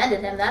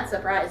recommended him, that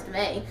surprised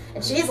me.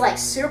 And she's, like,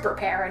 super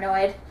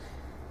paranoid.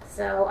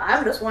 So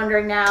I'm just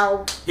wondering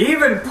now. He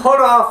even put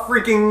off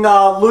freaking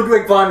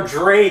Ludwig von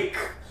Drake.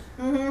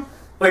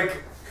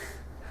 Like,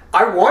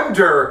 I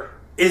wonder,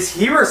 is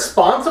he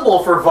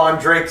responsible for Von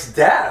Drake's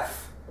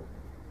death?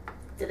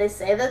 Did they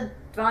say that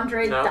Von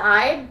Drake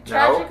died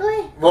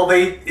tragically? Well,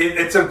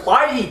 it's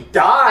implied he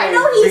died. I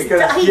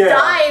know he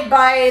died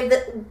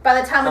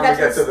by the time we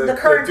got to the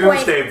current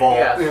Doomsday point.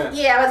 Vault.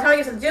 Yeah, by the time we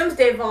get to the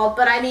Doomsday Vault.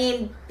 But I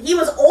mean, he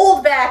was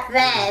old back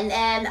then,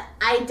 and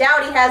I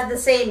doubt he has the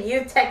same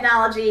youth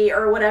technology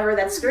or whatever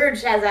that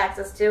Scrooge has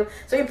access to.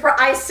 So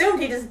I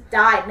assumed he just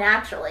died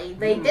naturally.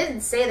 They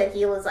didn't say that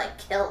he was, like,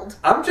 killed.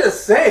 I'm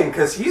just saying,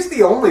 because he's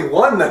the only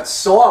one that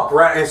saw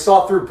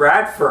through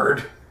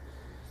Bradford.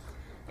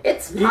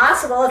 It's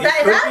possible. If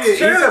that's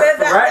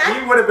true,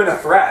 he would have been a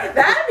threat.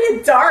 That'd be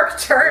a dark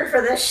turn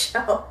for this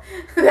show.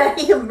 That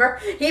he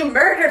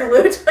murdered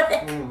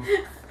Ludwig.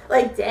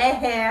 Like,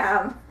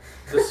 damn.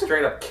 Just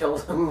straight up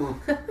killed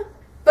him.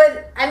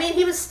 But, I mean,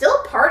 he was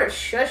still part of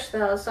Shush,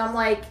 though, so I'm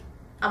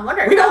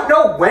wondering. We don't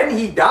know when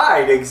he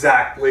died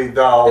exactly,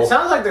 though. It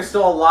sounds like there's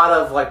still a lot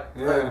of, like,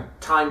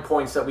 time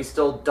points that we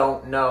still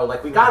don't know.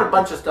 Like, we got a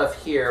bunch of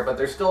stuff here, but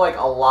there's still, like,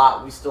 a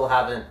lot we still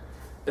haven't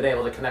been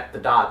able to connect the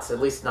dots, at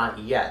least not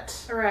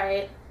yet.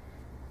 Right.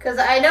 Because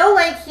I know,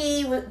 like,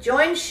 he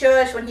joined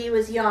Shush when he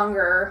was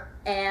younger,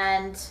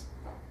 and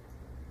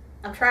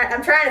I'm trying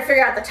to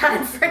figure out the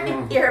time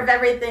frame here of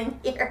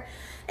everything here.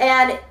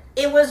 And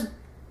it wasn't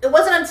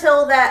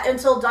until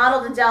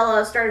Donald and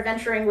Della started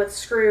venturing with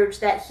Scrooge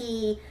that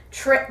he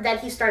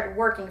started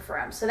working for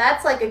him. So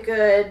that's, like, a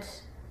good,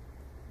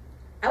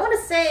 I want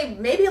to say,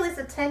 maybe at least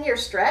a 10-year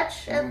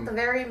stretch at the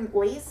very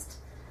least.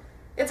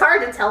 It's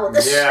hard to tell with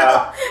this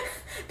show.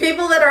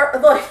 People that are,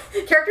 like,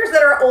 characters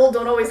that are old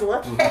don't always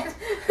look it.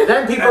 And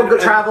then people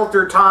travel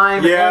through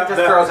time, and it just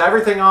throws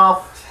everything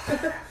off.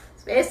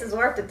 Space is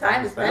warped and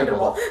time is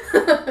bendable.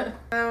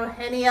 So,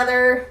 any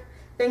other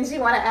things you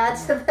want to add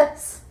to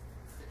this?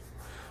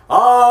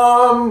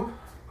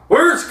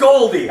 Where's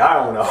Goldie? I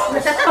don't know.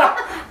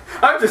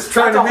 I'm just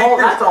trying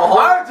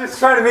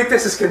to make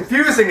this as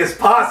confusing as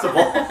possible.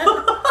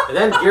 And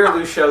then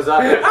Gearloo shows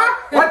up. And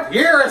what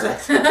year is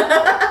it?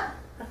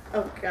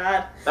 Oh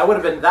God. That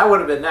would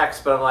have been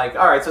next, but I'm like,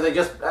 all right. So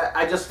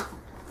I just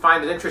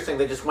find it interesting.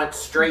 They just went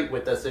straight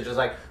with this. They're just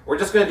like, we're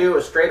just going to do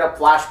a straight up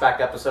flashback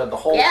episode. The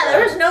whole thing.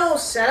 There was no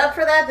setup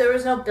for that. There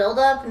was no build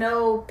up,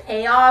 no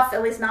payoff.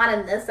 At least not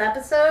in this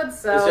episode.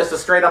 So it's just a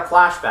straight up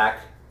flashback.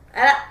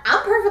 And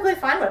I'm perfectly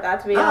fine with that,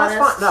 to be honest.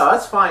 That's fine. No,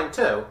 that's fine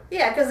too.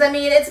 Yeah, because I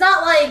mean, it's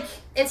not like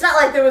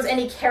there was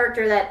any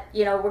character that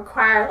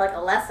required like a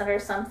lesson or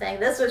something.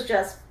 This was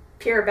just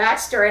pure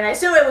backstory, and I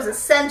assume it was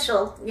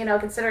essential,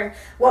 considering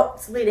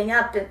what's leading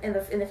up in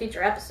the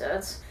future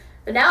episodes.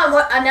 But now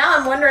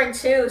I'm wondering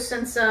too,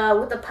 since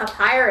with the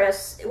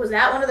papyrus, was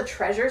that one of the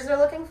treasures they're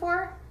looking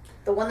for?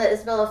 The one that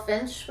Isabella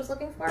Finch was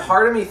looking for?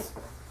 Part of me.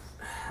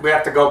 We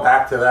have to go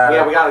back to that.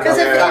 Yeah, we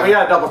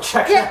gotta double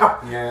check now.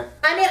 Yeah.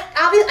 I mean,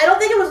 obviously, I don't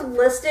think it was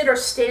listed or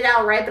stated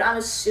outright, but I'm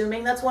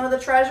assuming that's one of the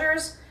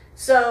treasures.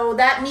 So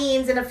that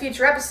means in a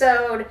future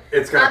episode,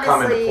 it's going to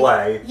come into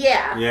play.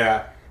 Yeah.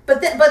 Yeah. But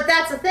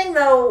that's the thing,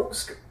 though.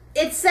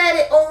 It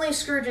said only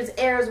Scrooge's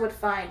heirs would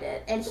find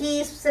it, and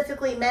he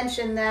specifically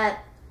mentioned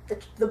that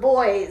the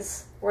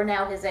boys were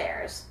now his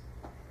heirs.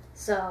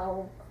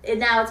 So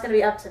now it's going to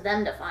be up to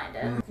them to find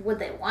it. Would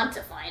they want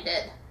to find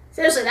it?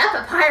 Seriously,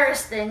 that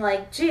papyrus thing,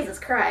 like, Jesus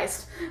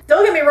Christ.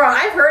 Don't get me wrong,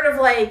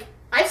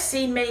 I've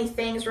seen many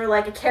things where,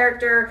 like, a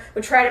character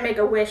would try to make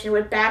a wish and it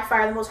would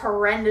backfire the most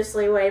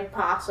horrendously way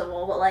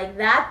possible. But, like,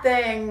 that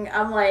thing,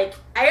 I'm like,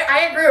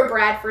 I agree with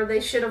Bradford. They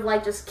should have,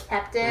 like, just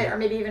kept it or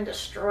maybe even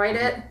destroyed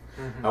it.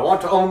 I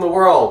want to own the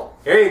world.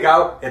 Here you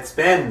go. It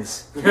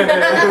spins. How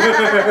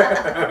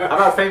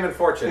about Fame and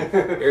Fortune?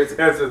 Here's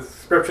a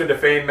subscription to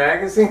Fame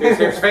magazine.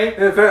 Here's Fame.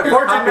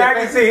 Fortune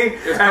magazine.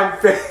 And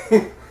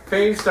Fame.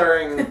 Fame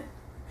starring,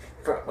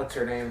 what's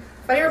her name?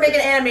 Funny we're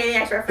making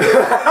Animaniacs reference.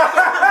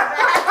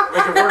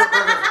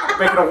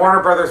 making a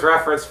Warner Brothers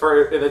reference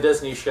for in a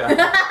Disney show.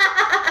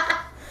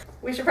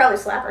 We should probably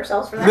slap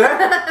ourselves for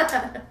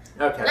that.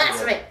 Okay.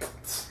 Blasphemy.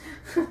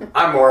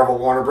 I'm more of a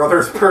Warner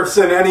Brothers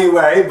person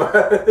anyway,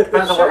 but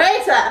Depends on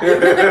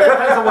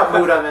what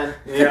mood I'm in.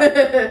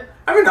 yeah.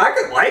 I mean, I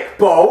could like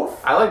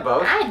both. I like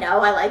both. I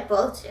know, I like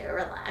both too.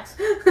 Relax.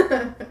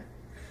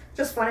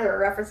 Just funny we're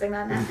referencing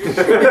that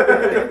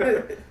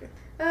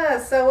now.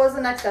 So what was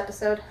the next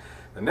episode?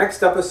 The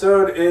next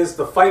episode is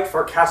the fight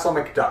for Castle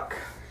McDuck.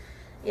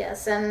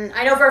 Yes, and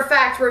I know for a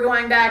fact we're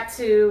going back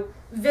to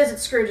visit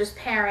Scrooge's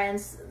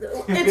parents.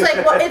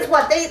 It's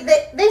like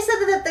they said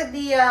that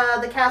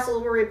the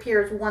castle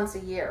reappears once a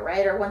year,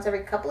 right, or once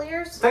every couple of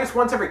years. I think it's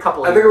once every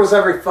couple of I years. think it was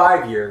every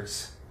 5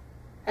 years.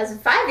 Has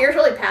 5 years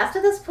really passed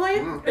at this point?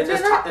 In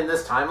this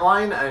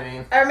timeline, I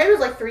mean, or maybe it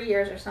was like 3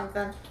 years or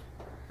something.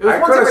 it was I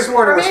once could have every.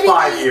 sworn it was maybe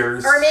 5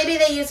 years. Or maybe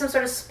they used some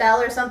sort of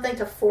spell or something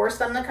to force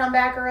them to come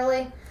back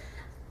early.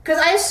 Because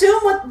I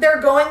assume what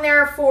they're going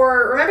there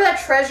for. Remember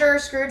that treasure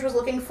Scrooge was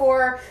looking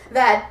for?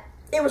 That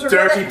it was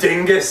revealed Dirty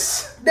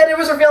dingus. that it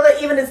was revealed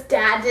that even his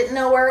dad didn't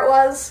know where it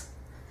was.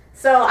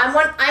 So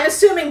I'm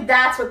assuming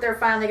that's what they're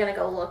finally going to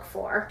go look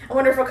for. I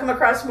wonder if we'll come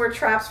across more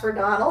traps for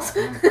Donald.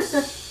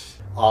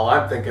 All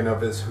I'm thinking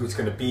of is who's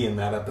going to be in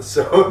that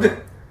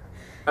episode.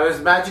 I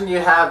was imagine you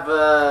have.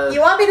 You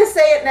want me to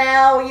say it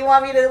now? You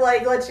want me to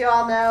let you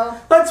all know?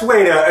 Let's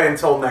wait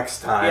until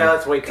next time. Yeah,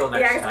 let's wait till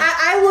next Yeah, time.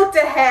 I looked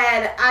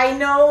ahead. I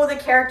know the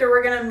character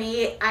we're gonna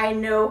meet. I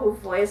know who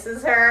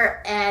voices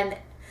her, and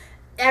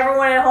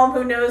everyone at home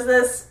who knows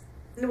this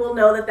will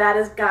know that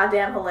is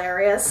goddamn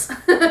hilarious.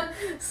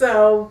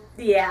 So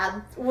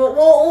yeah,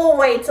 we'll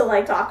wait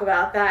to talk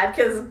about that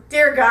because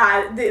dear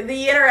God,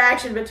 the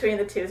interaction between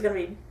the two is gonna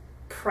be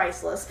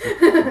priceless.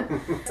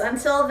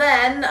 Until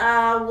then,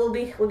 we'll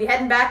be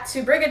heading back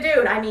to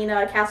Brigadoon. I mean,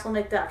 Castle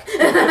McDuck.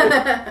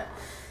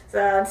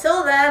 So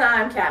until then,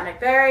 I'm Kat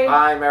Macberrie.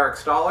 I'm Eric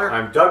Stoller.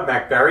 I'm Doug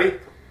Macberrie.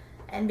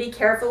 And be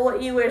careful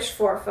what you wish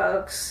for,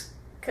 folks,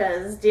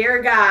 because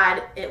dear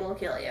God, it will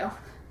kill you.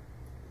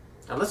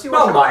 Unless you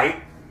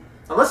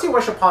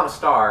wish upon a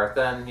star,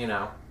 then you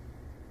know.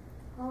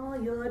 All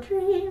your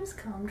dreams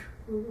come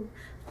true.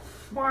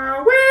 Wah,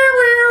 wah,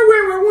 wah,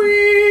 wah, wah,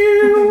 wah.